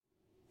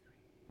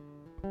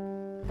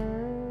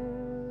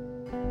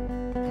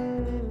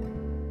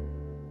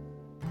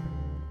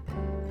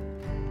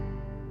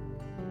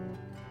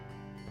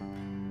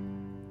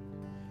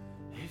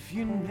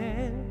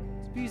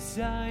broken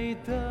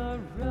beside the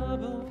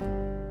rubble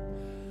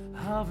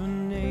of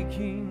an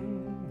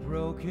aching,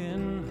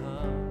 broken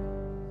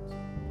heart.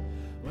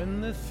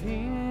 When the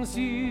things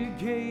you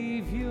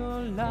gave your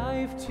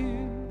life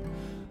to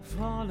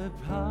fall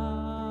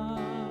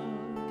apart,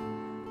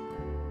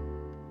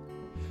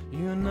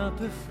 you're not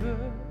the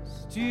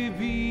first to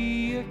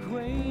be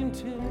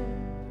acquainted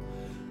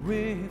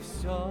with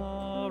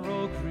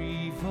sorrow,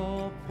 grief,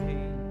 or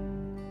pain.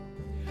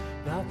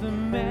 But the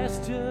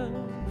Master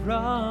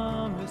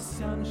promised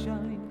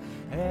sunshine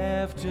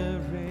after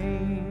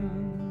rain.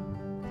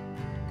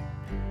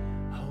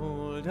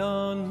 Hold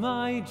on,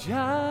 my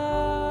child,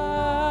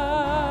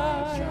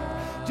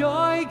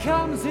 joy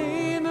comes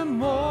in the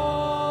morning.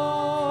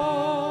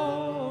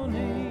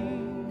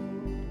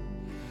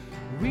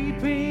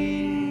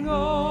 Weeping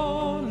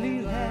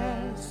only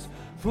lasts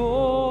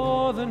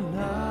for the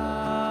night.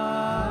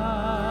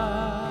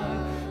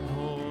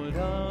 Hold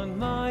on,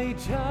 my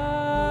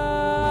child,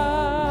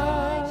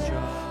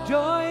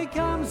 joy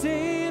comes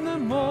in the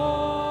morning.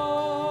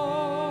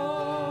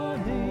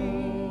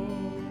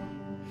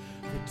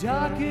 The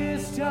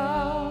darkest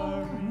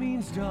hour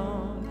means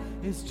dawn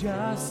is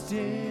just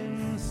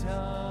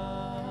inside.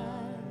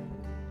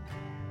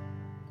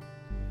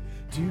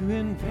 To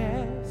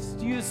invest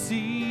your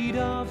seed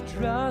of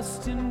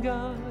trust in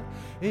God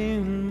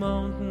in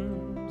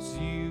mountains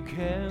you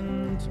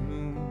can't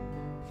move.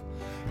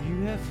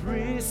 You have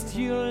risked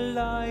your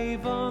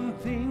life on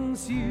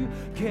things you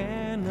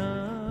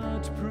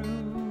cannot prove.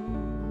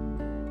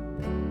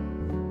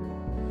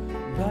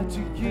 But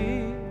to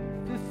give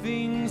the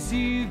things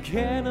you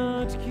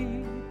cannot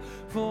keep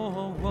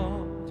for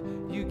what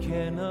you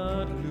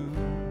cannot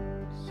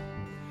lose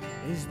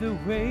is the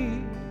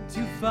way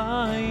to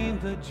find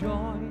the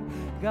joy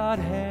God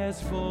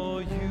has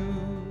for you.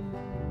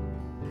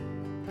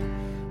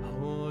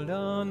 Hold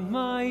on,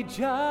 my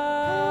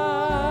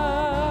child,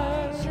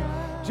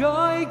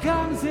 joy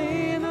comes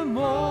in the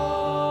morning.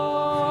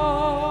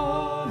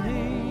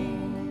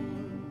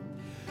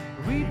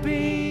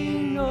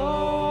 Weeping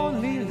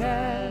only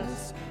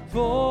lasts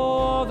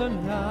for the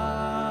night.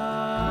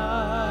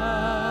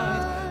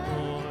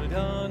 Hold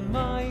on,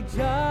 my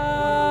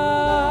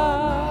child,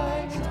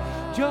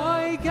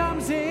 joy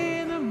comes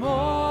in the morning.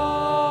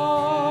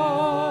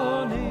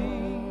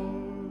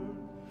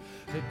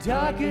 The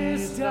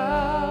darkest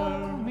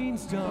hour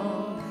means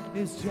dawn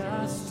is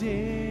just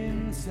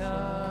inside.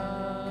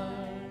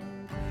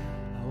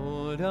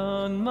 Hold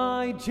on,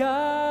 my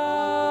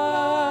child,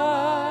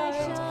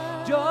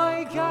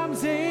 joy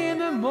comes in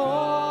the morning.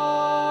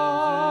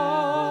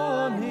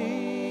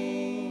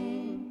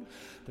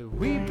 The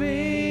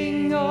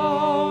weeping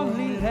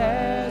only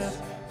lasts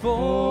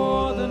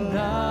for the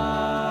night.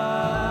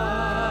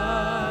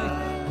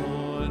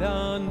 Hold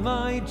on,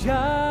 my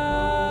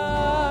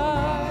child,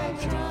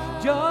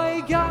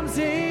 joy comes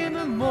in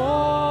the morning.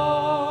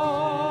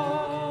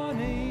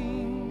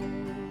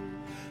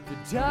 The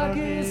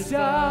darkest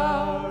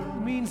hour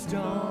means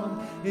dawn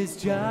is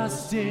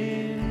just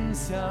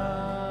inside.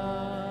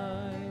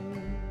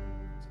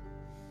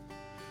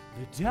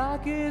 The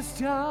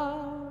darkest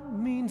hour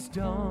means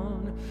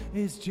dawn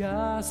is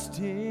just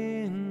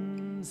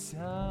inside.